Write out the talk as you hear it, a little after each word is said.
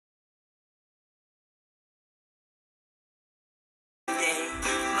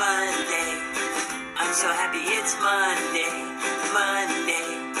so happy it's Monday, Monday,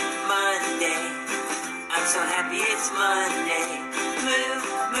 Monday. I'm so happy it's Monday. Move,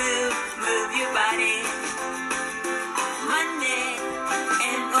 move, move your body. Monday,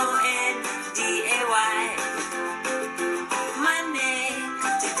 Monday. Monday,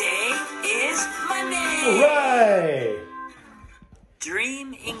 today is Monday. All right.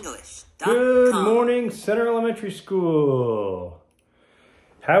 DreamEnglish.com. Good morning, Center Elementary School.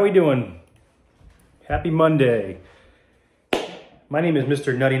 How we doing? Happy Monday. My name is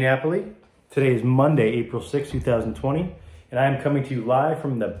Mr. Nutty Napoli. Today is Monday, April 6, 2020, and I am coming to you live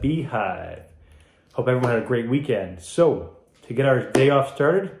from the Beehive. Hope everyone had a great weekend. So, to get our day off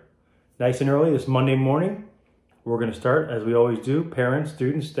started, nice and early this Monday morning, we're going to start, as we always do, parents,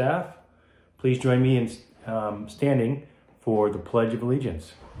 students, staff. Please join me in standing for the Pledge of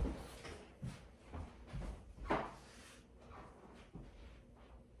Allegiance.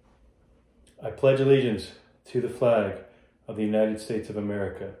 I pledge allegiance to the flag of the United States of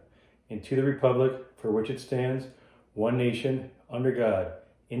America and to the republic for which it stands, one nation, under God,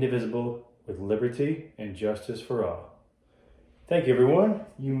 indivisible, with liberty and justice for all. Thank you, everyone.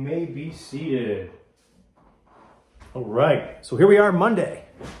 You may be seated. All right, so here we are, Monday.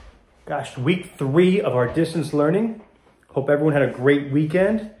 Gosh, week 3 of our distance learning. Hope everyone had a great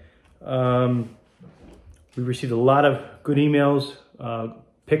weekend. We received a lot of good emails,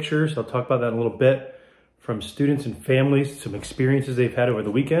 pictures. I'll talk about that in a little bit, from students and families, some experiences they've had over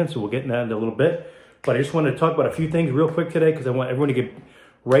the weekend. So we'll get into that in a little bit. But I just wanted to talk about a few things real quick today because I want everyone to get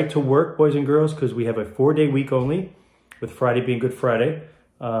right to work, boys and girls, because we have a 4-day week only, with Friday being Good Friday.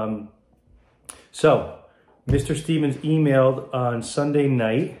 So Mr. Stevens emailed on Sunday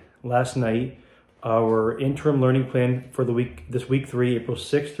night, last night, our interim learning plan for the week, this week 3, April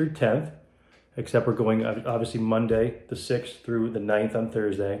 6th through 10th. Except we're going obviously Monday the 6th through the 9th on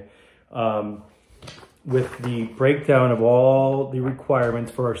Thursday, with the breakdown of all the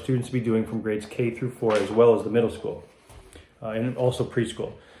requirements for our students to be doing from grades K through 4, as well as the middle school, and also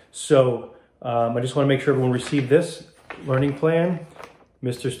preschool. So I just want to make sure everyone received this learning plan,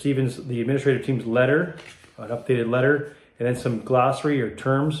 Mr. Stevens, the administrative team's letter, an updated letter, and then some glossary or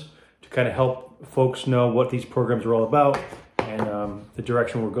terms to kind of help folks know what these programs are all about and the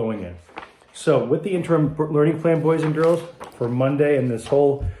direction we're going in. So with the interim learning plan, boys and girls, for Monday and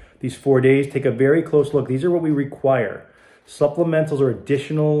these 4 days, take a very close look. These are what we require. Supplementals or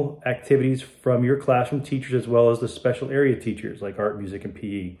additional activities from your classroom teachers, as well as the special area teachers like art, music, and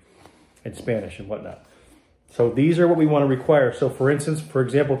PE, and Spanish and whatnot. So these are what we want to require. So for instance, for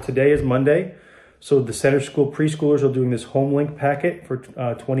example, today is Monday. So the center school preschoolers are doing this home link packet for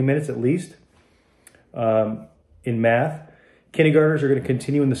 20 minutes at least in math. Kindergartners are going to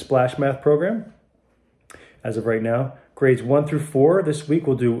continue in the Splash Math program as of right now. Grades 1 through 4 this week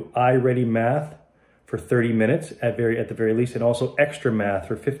will do iReady Math for 30 minutes at the very least, and also extra math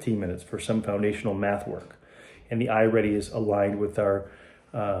for 15 minutes for some foundational math work. And the iReady is aligned with our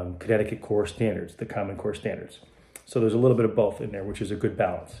Connecticut core standards, the Common Core standards. So there's a little bit of both in there, which is a good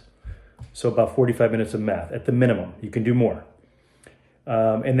balance. So about 45 minutes of math at the minimum. You can do more.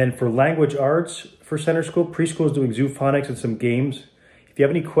 And then for language arts for center school, preschool is doing zoophonics and some games. If you have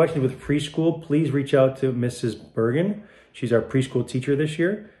any questions with preschool, please reach out to Mrs. Bergen. She's our preschool teacher this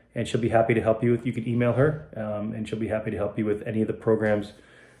year, and she'll be happy to help you with. You can email her, and she'll be happy to help you with any of the programs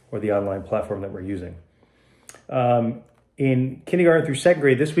or the online platform that we're using. In kindergarten through 2nd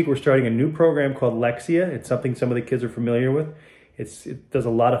grade, this week we're starting a new program called Lexia. It's something some of the kids are familiar with. It does a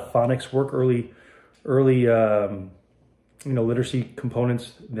lot of phonics work, early literacy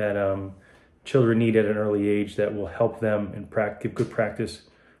components that children need at an early age that will help them and give good practice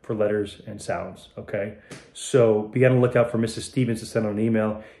for letters and sounds, okay? So be on the lookout for Mrs. Stevens to send out an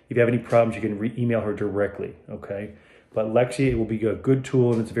email. If you have any problems, you can email her directly, okay? But Lexia will be a good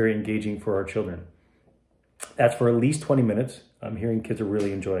tool, and it's very engaging for our children. That's for at least 20 minutes. I'm hearing kids are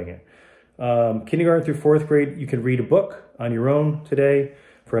really enjoying it. Kindergarten through 4th grade, you can read a book on your own today.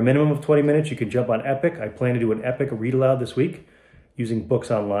 For a minimum of 20 minutes, you can jump on Epic. I plan to do an Epic read aloud this week using books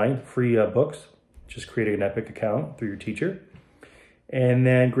online, free books. Just create an Epic account through your teacher. And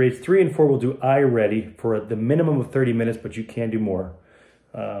then grades 3 and 4 will do iReady for the minimum of 30 minutes, but you can do more.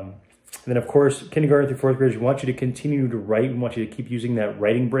 And then, of course, kindergarten through 4th grade, we want you to continue to write. We want you to keep using that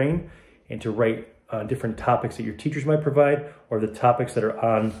writing brain and to write different topics that your teachers might provide, or the topics that are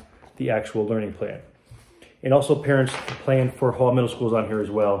on the actual learning plan. And also, parents, plan for Hall Middle Schools on here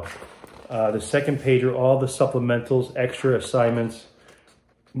as well. The second page are all the supplementals, extra assignments,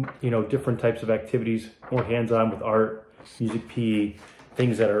 different types of activities, more hands-on with art, music, PE,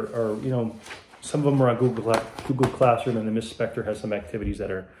 things that are some of them are on Google Classroom, and then Miss Spector has some activities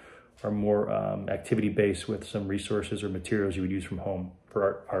that are more activity-based with some resources or materials you would use from home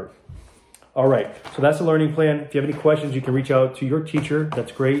for art. All right, so that's the learning plan. If you have any questions, you can reach out to your teacher.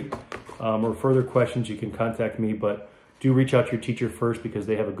 That's great. Or further questions, you can contact me, but do reach out to your teacher first because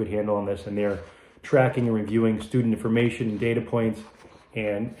they have a good handle on this and they're tracking and reviewing student information and data points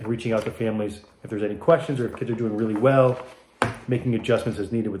and reaching out to families if there's any questions or if kids are doing really well, making adjustments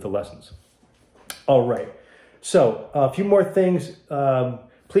as needed with the lessons. All right, so a few more things.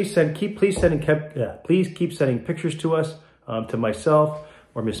 Please keep sending pictures to us, to myself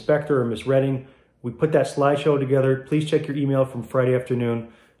or Miss Spector or Miss Redding. We put that slideshow together. Please check your email from Friday afternoon.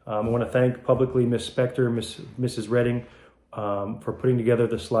 I want to thank publicly Miss Spector, Mrs. Redding, for putting together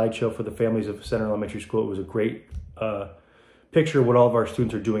the slideshow for the families of Center Elementary School. It was a great picture of what all of our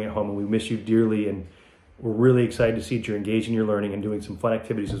students are doing at home, and we miss you dearly, and we're really excited to see that you're engaged in your learning and doing some fun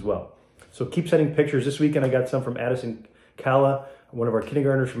activities as well. So keep sending pictures. This weekend I got some from Addison Calla, one of our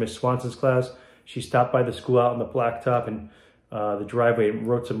kindergartners from Miss Swanson's class. She stopped by the school out on the blacktop and the driveway and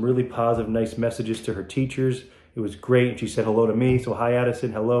wrote some really positive, nice messages to her teachers. It was great. She said hello to me. So hi,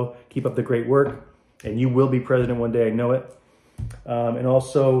 Addison. Hello. Keep up the great work. And you will be president one day. I know it. And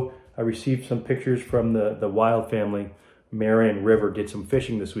also, I received some pictures from the Wild family. Marion River did some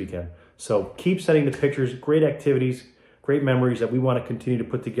fishing this weekend. So keep sending the pictures. Great activities, great memories that we want to continue to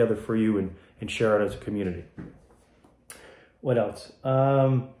put together for you and share out as a community. What else?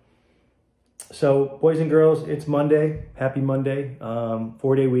 So boys and girls, it's Monday. Happy Monday.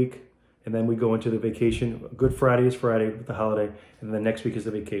 4-day week. And then we go into the vacation. Good Friday is Friday with the holiday. And then next week is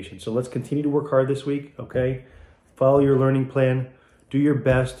the vacation. So let's continue to work hard this week, okay? Follow your learning plan. Do your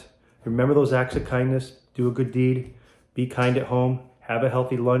best. Remember those acts of kindness. Do a good deed. Be kind at home. Have a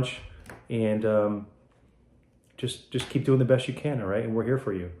healthy lunch. And just keep doing the best you can, all right? And we're here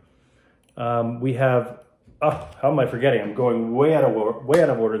for you. We have, how am I forgetting? I'm going way out of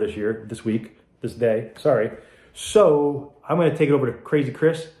order this day, sorry. So I'm gonna take it over to Crazy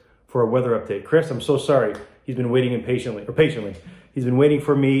Chris for a weather update. Chris, I'm so sorry. He's been waiting patiently. He's been waiting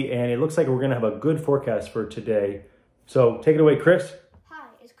for me, and it looks like we're gonna have a good forecast for today. So take it away, Chris. Hi,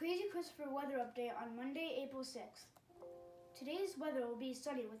 it's Crazy Chris for a weather update on Monday, April 6th. Today's weather will be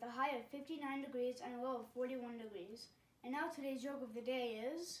sunny with a high of 59 degrees and a low of 41 degrees. And now today's joke of the day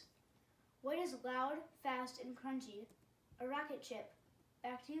is, what is loud, fast, and crunchy? A rocket ship.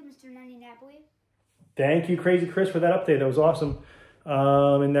 Back to you, Mr. Nani Napoli. Thank you, Crazy Chris, for that update. That was awesome.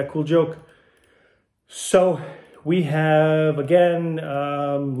 And that cool joke. So we have, again,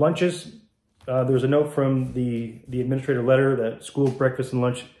 lunches. There's a note from the administrative letter that school breakfast and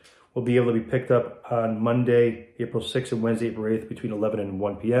lunch will be able to be picked up on Monday, April 6th and Wednesday, April 8th between 11 and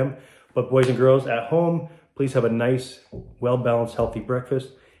 1 p.m. But boys and girls at home, please have a nice, well-balanced, healthy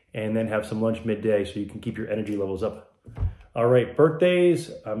breakfast and then have some lunch midday so you can keep your energy levels up. All right,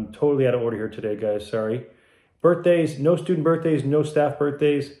 birthdays. I'm totally out of order here today, guys. Sorry. Birthdays, no student birthdays, no staff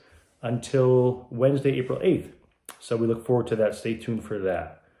birthdays until Wednesday, April 8th. So we look forward to that. Stay tuned for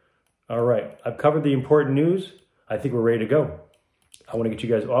that. All right, I've covered the important news. I think we're ready to go. I want to get you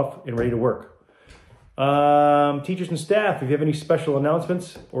guys off and ready to work. Teachers and staff, if you have any special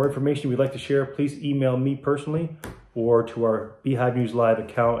announcements or information you'd like to share, please email me personally or to our Beehive News Live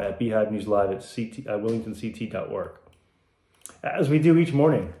account at beehivenewslive@willingtonct.org. As we do each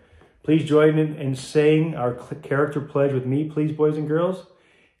morning, please join in saying our character pledge with me, please, boys and girls.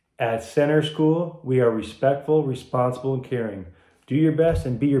 At Center School, we are respectful, responsible, and caring. Do your best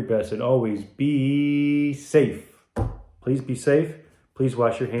and be your best, and always be safe. Please be safe. Please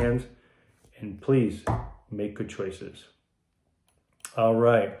wash your hands, and please make good choices. All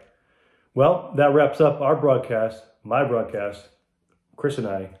right. Well, that wraps up our broadcast, my broadcast, Chris and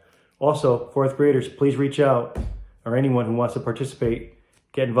I. Also, fourth graders, please reach out, or anyone who wants to participate,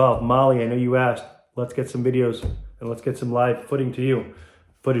 get involved. Molly, I know you asked. Let's get some videos, and let's get some live footage to you.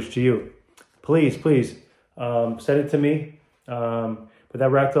 Please, send it to me. But that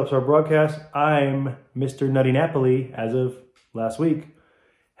wraps up our broadcast. I'm Mr. Nutty Napoli as of last week.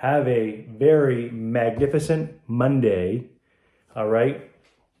 Have a very magnificent Monday. All right.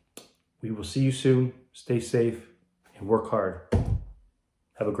 We will see you soon. Stay safe and work hard.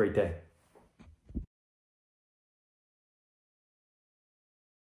 Have a great day.